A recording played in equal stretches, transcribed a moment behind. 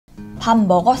밥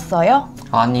먹었어요?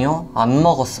 아니요, 안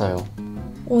먹었어요.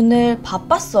 오늘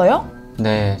바빴어요?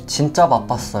 네, 진짜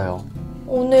바빴어요.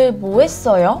 오늘 뭐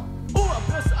했어요?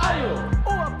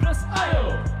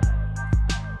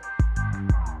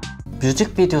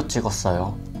 뮤직비디오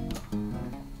찍었어요.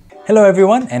 Hello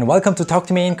everyone and welcome to Talk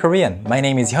to Me in Korean. My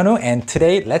name is Hyunwoo and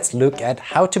today let's look at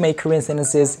how to make Korean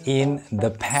sentences in the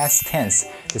past tense.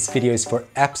 This video is for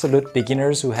absolute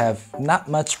beginners who have not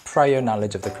much prior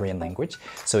knowledge of the Korean language.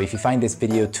 So if you find this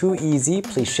video too easy,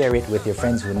 please share it with your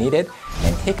friends who need it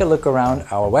and take a look around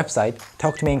our website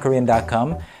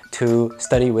talktomeinkorean.com to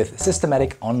study with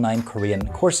systematic online Korean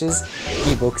courses,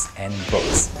 ebooks and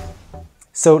books.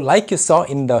 So like you saw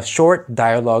in the short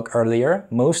dialogue earlier,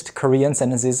 most Korean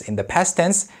sentences in the past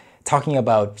tense talking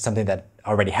about something that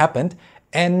already happened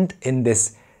end in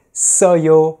this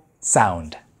써요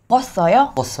sound.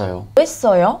 먹었어요? 먹었어요. 뭐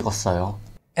했어요? 먹었어요.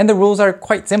 And the rules are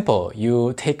quite simple.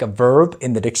 You take a verb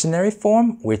in the dictionary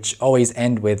form, which always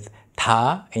end with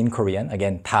다 in Korean,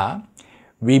 again 다.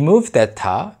 Remove that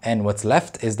다, and what's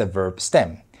left is the verb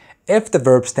stem. If the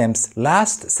verb stem's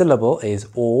last syllable is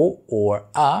o or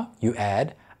a, you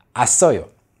add as어요.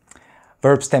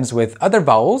 Verb stems with other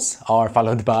vowels are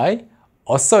followed by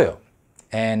어써요.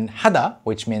 And 하다,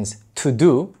 which means to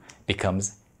do,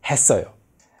 becomes 했어요.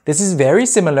 This is very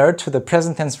similar to the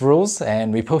present tense rules,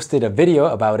 and we posted a video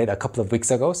about it a couple of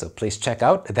weeks ago, so please check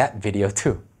out that video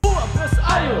too.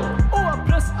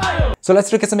 So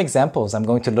let's look at some examples. I'm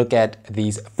going to look at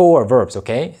these four verbs,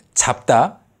 okay?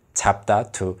 잡다,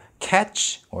 잡다 to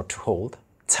catch or to hold,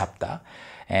 잡다,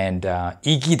 and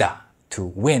이기다,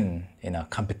 to win in a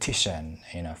competition,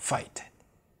 in a fight,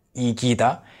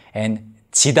 이기다, and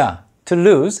지다, to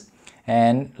lose,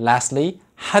 and lastly,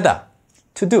 하다,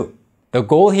 to do. The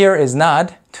goal here is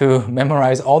not to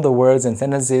memorize all the words and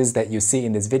sentences that you see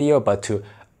in this video, but to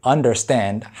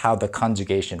understand how the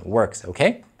conjugation works,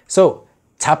 okay? So,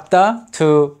 잡다,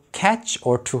 to catch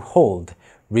or to hold.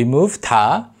 Remove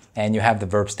다, and you have the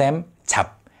verb stem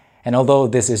잡. And although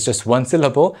this is just one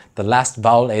syllable, the last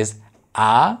vowel is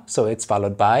아, so it's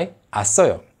followed by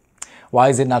as어요. Why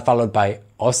is it not followed by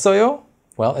어써요?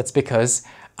 Well, it's because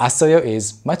as어요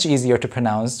is much easier to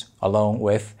pronounce along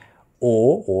with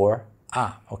o or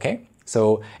a, okay?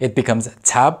 So it becomes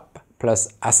잡 plus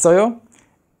as어요,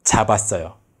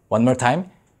 잡았어요. One more time,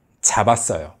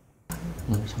 잡았어요.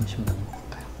 잠시만요.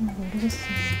 모르겠어요.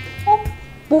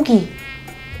 모기.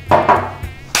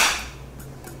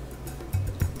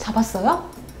 잡았어요?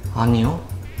 아니요.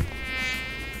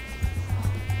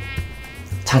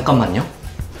 잠깐만요.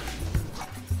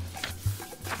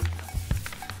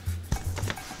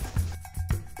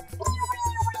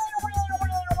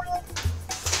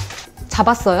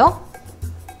 잡았어요?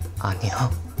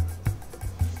 아니요.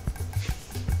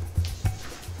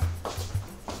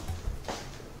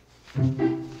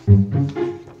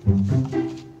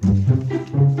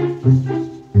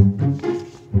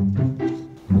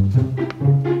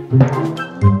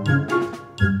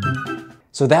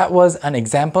 So that was an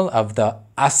example of the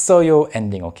as어요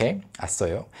ending, okay?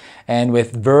 as어요. And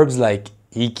with verbs like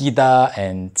이기다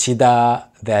and 지다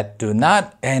that do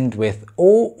not end with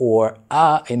o or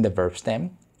a in the verb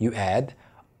stem, you add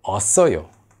어써요,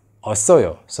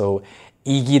 어써요. So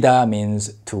이기다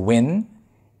means to win.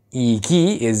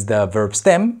 이기 is the verb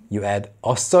stem. You add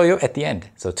어써요 at the end.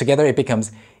 So together it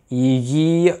becomes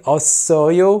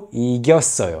이기었어요,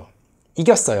 이겼어요.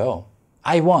 이겼어요.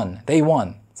 I won, they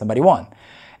won, somebody won.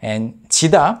 And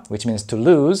지다, which means to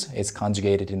lose, is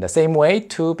conjugated in the same way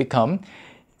to become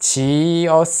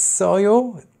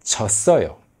지었어요,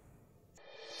 졌어요.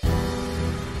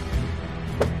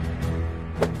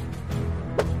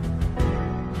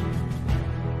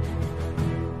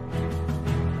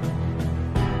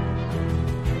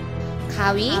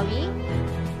 가위.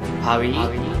 바위.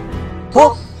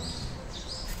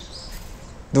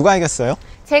 누가 이겼어요?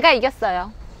 제가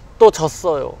이겼어요. 또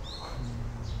졌어요.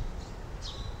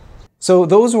 So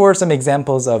those were some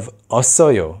examples of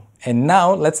어써요. And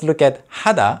now let's look at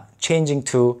하다 changing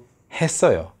to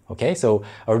했어요. Okay, so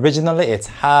originally it's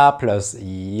하 plus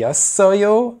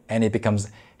였어요 and it becomes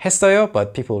했어요,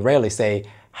 but people rarely say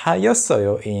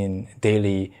하였어요 in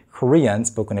daily Korean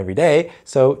spoken every day.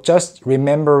 So just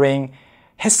remembering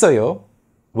했어요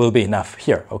will be enough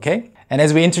here, okay? And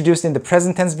as we introduced in the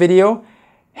present tense video,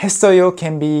 했어요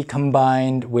can be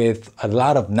combined with a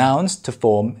lot of nouns to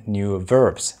form new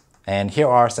verbs. And here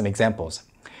are some examples.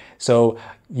 So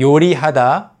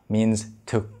요리하다 means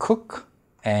to cook,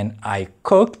 and I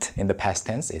cooked in the past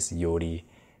tense is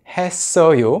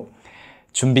요리했어요.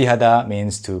 준비하다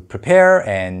means to prepare,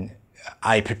 and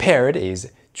I prepared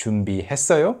is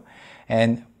준비했어요.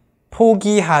 And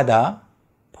포기하다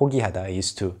포기하다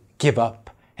is to give up.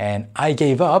 And I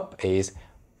gave up is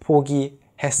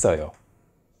포기했어요.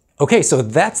 Okay, so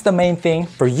that's the main thing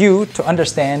for you to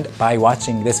understand by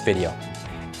watching this video.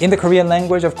 In the Korean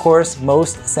language, of course,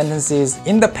 most sentences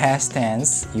in the past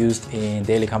tense used in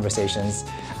daily conversations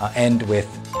end with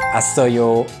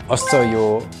왔어요,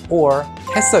 없어요, or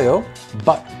했어요.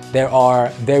 But there are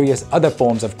various other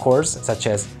forms, of course, such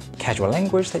as casual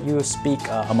language that you speak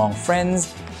among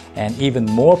friends, and even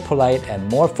more polite and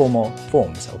more formal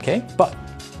forms, okay? But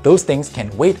those things can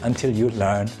wait until you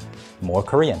learn more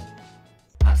Korean.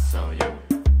 왔어요,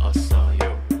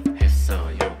 없어요,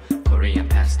 했어요. Korean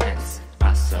past tense.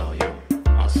 왔어요,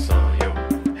 없어요,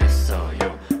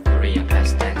 했어요. Korean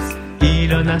past tense.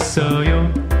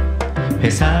 일어났어요.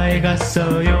 회사에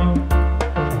갔어요.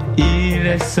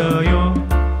 일했어요.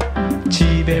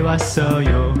 집에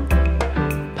왔어요.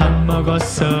 밥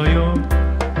먹었어요.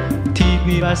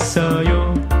 TV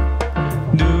봤어요.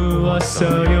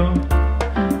 누웠어요.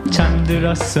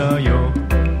 잠들었어요.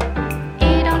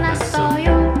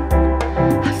 일어났어요.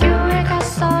 학교에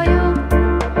갔어요.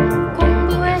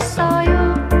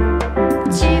 공부했어요.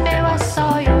 집에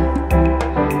왔어요.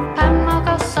 밥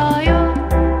먹었어요.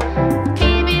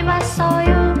 TV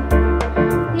봤어요.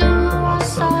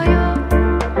 누웠어요.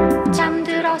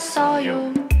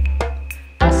 잠들었어요.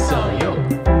 왔어요.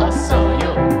 없어요.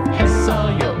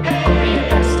 했어요. Korean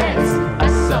past tense.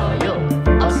 왔어요.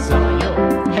 없어요.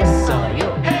 했어요.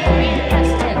 Korean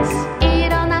past tense.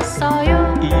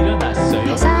 일어났어요.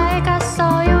 일어났어요. 회사에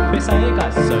갔어요. 회사에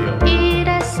갔어요.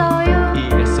 일했어요.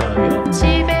 일했어요.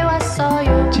 집에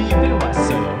왔어요. 집에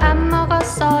왔어요. 밥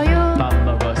먹었어요. 밥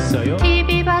먹었어요.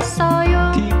 TV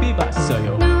봤어요. TV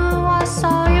봤어요.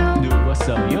 누웠어요.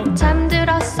 누웠어요.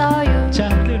 잠들었어요.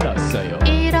 잠들었어요.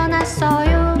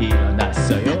 일어났어요.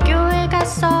 일어났어요. 학교에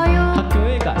갔어요.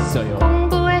 학교에 갔어요.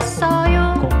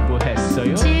 공부했어요.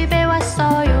 공부했어요. 집에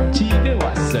왔어요. 집에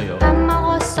왔어요. 밥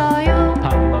먹었어요.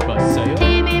 밥 먹었어요.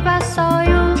 TV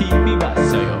봤어요. TV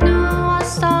봤어요.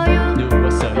 누웠어요.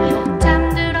 누웠어요.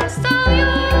 잠들었어요.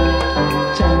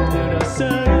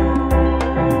 잠들었어요.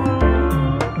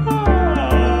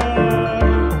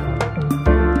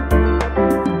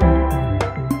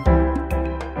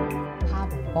 밥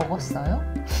먹었어요?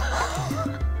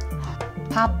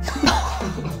 밥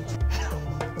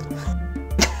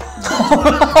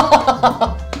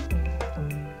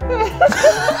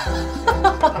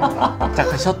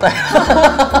잠깐 쉬었다.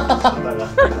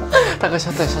 잠깐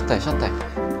쉬었다.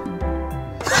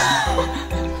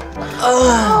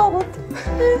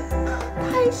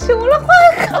 다시 올라가.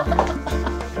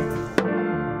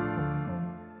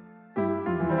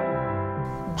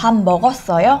 밥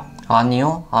먹었어요?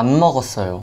 아니요, 안 먹었어요.